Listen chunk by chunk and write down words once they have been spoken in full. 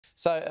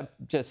So,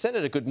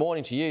 Senator, good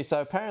morning to you.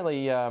 So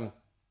apparently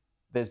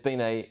there's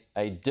been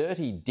a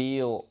dirty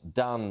deal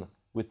done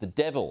with the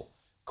devil,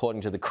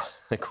 according to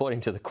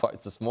the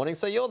quotes this morning.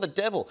 So you're the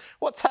devil.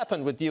 What's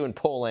happened with you and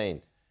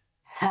Pauline?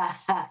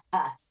 Mate,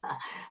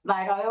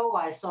 I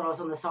always thought I was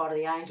on the side of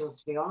the angels,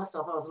 to be honest. I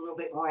thought I was a little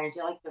bit more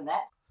angelic than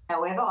that.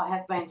 However, I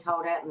have been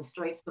told out in the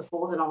streets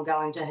before that I'm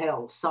going to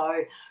hell.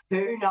 So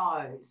who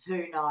knows?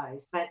 Who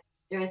knows? But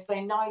there has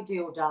been no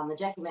deal done. The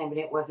Jacqui Lambie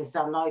Network has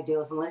done no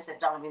deals unless they've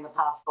done them in the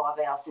past 5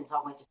 hours since I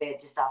went to bed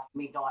just after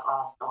midnight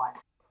last night,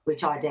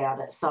 which I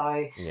doubt it.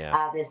 So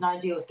there's no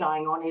deals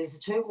going on. It is a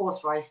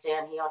two-horse race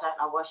down here. I don't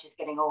know why she's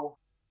getting all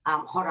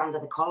hot under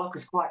the collar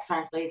because, quite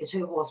frankly, the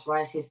two-horse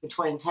race is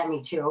between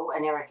Tammy Tyrrell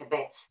and Erica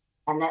Betts,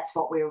 and that's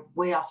what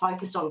we are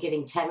focused on,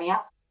 getting Tammy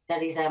up.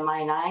 That is our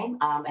main aim,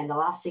 and the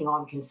last thing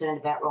I'm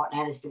concerned about right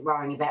now is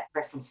worrying about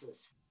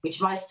preferences,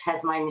 which most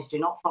Tasmanians do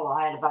not follow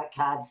how to vote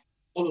cards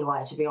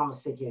anyway, to be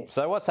honest with you.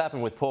 So what's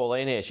happened with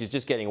Pauline here? She's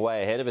just getting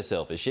way ahead of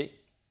herself, is she?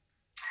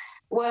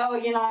 Well,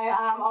 you know,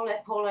 I'll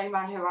let Pauline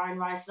run her own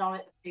race and I'll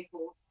let the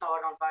people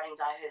decide on voting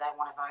day who they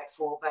want to vote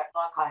for. But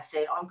like I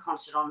said, I'm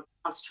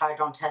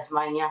concentrated on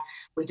Tasmania.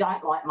 We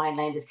don't like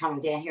mainlanders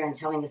coming down here and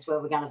telling us where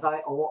we're going to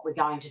vote or what we're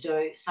going to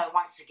do. So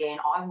once again,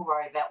 I will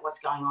worry about what's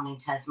going on in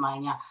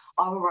Tasmania.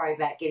 I will worry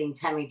about getting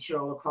Tammy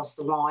Tyrrell across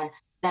the line.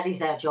 That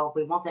is our job.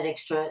 We want that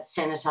extra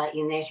senator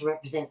in there to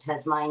represent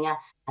Tasmania,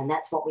 and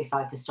that's what we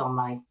focused on,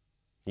 mate.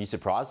 Are you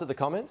surprised at the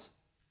comments?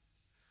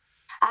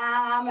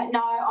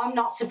 No, I'm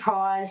not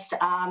surprised.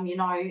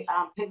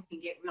 People can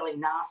get really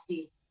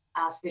nasty,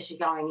 especially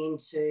going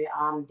into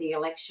the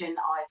election.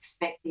 I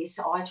expect this.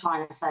 I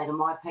try and say to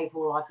my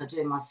people, like I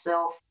do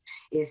myself,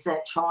 is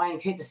that try and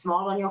keep a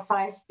smile on your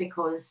face,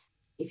 because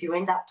if you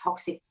end up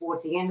toxic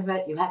towards the end of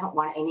it, you haven't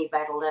won any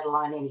battle, let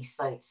alone any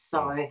seats.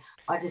 So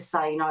I just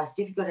say, as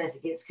difficult as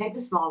it gets, keep a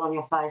smile on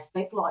your face.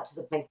 Be polite to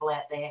the people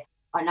out there.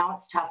 I know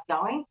it's tough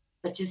going,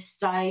 but just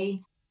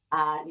stay...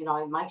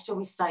 make sure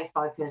we stay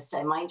focused.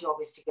 Our main job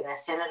is to get our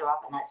senator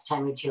up, and that's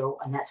Tammy Tyrrell,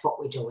 and that's what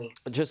we're doing.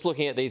 Just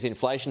looking at these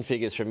inflation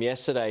figures from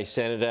yesterday,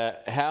 Senator,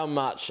 how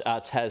much are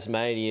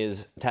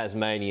Tasmanians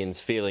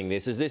feeling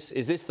this? Is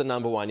this the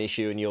number one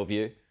issue in your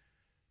view?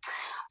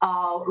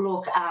 Oh,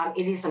 look,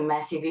 it is a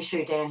massive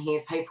issue down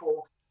here.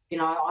 People,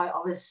 I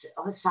was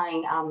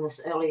saying this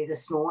earlier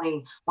this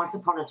morning. Once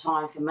upon a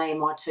time, for me and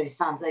my two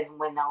sons, even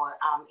when they were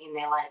in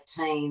their late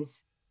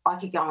teens, I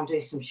could go and do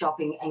some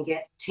shopping and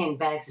get 10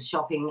 bags of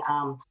shopping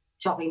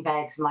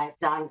bags, mate,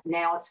 done.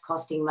 Now it's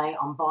costing me,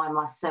 I'm buying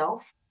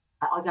myself.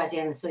 I go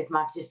down the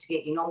supermarket just to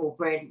get your normal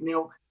bread,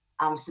 milk,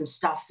 some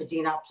stuff for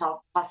dinner,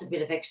 plus a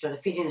bit of extra to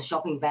fit in a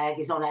shopping bag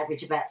is on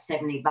average about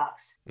 $70.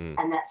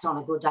 And that's on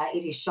a good day.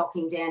 It is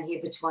shocking down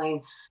here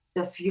between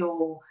the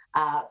fuel,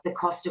 the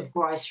cost of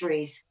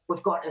groceries.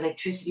 We've got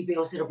electricity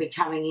bills that'll be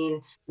coming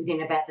in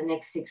within about the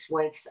next 6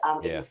 weeks.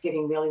 It is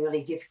getting really,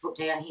 really difficult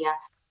down here.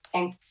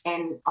 And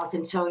I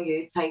can tell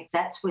you, Pete,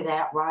 that's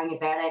without worrying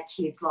about our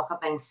kids, like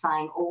I've been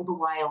saying all the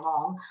way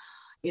along.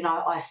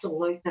 I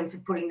salute them for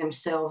putting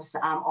themselves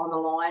on the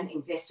line,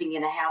 investing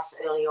in a house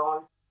early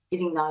on,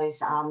 getting those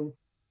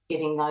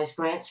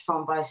grants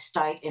from both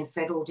state and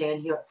federal down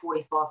here at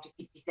 45 to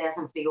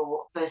 50,000 for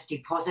your first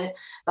deposit.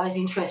 Those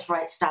interest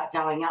rates start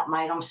going up,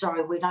 mate. I'm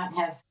sorry, we don't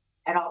have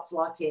adults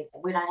like it.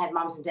 We don't have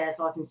mums and dads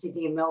like in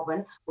Sydney and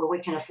Melbourne where we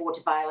can afford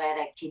to bail out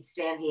our kids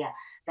down here.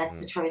 That's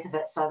the truth of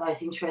it. So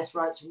those interest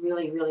rates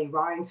really, really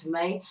worrying for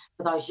me.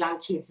 For those young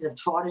kids that have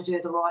tried to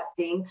do the right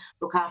thing,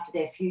 look after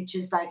their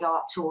futures, they go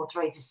up 2 or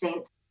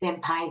 3%,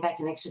 then paying back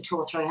an extra $200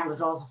 or $300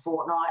 a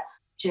fortnight.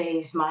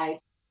 Geez, mate.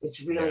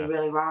 It's really,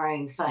 really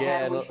worrying. So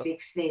how do we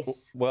fix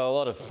this? Well, a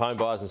lot of home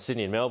buyers in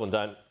Sydney and Melbourne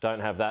don't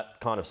have that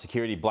kind of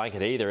security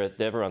blanket either.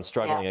 Everyone's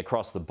struggling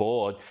across the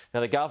board. Now,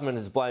 the government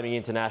is blaming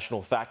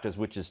international factors,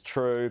 which is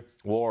true.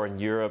 War in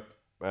Europe.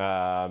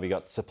 We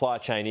got supply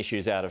chain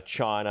issues out of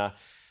China.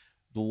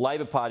 The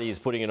Labor Party is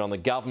putting it on the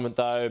government,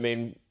 though. I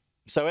mean,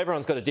 so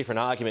everyone's got a different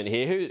argument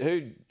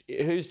here.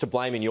 Who's to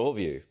blame in your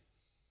view?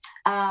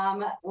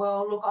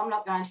 Well, look, I'm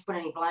not going to put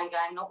any blame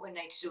game. What we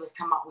need to do is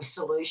come up with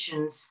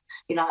solutions,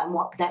 and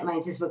what that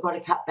means is we've got to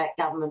cut back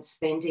government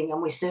spending,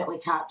 and we certainly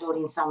can't do it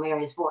in some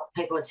areas, what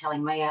people are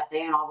telling me out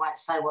there, and I won't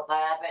say what they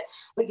are, but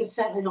we could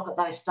certainly look at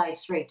those stage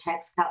 3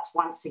 tax cuts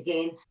once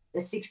again.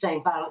 There's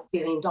 $16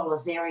 billion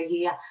there a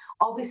year.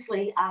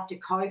 Obviously, after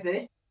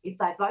COVID, if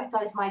both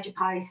those major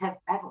parties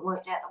haven't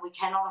worked out that we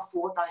cannot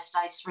afford those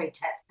stage 3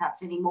 tax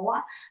cuts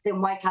anymore,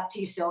 then wake up to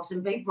yourselves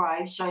and be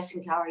brave, show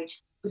some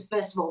courage, because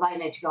first of all, they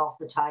need to go off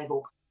the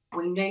table.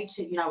 We need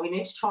to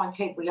try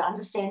and we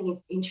understand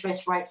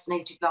interest rates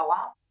need to go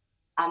up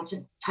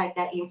to take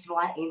that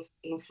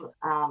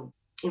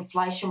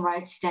inflation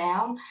rates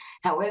down.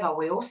 However,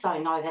 we also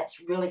know that's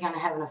really going to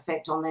have an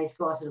effect on these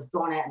guys that have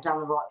gone out and done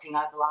the right thing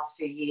over the last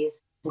few years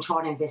and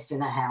try to invest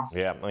in a house.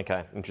 Yeah,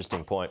 okay,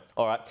 interesting point.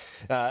 All right.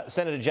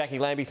 Senator Jacqui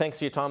Lambie, thanks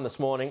for your time this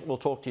morning. We'll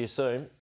talk to you soon.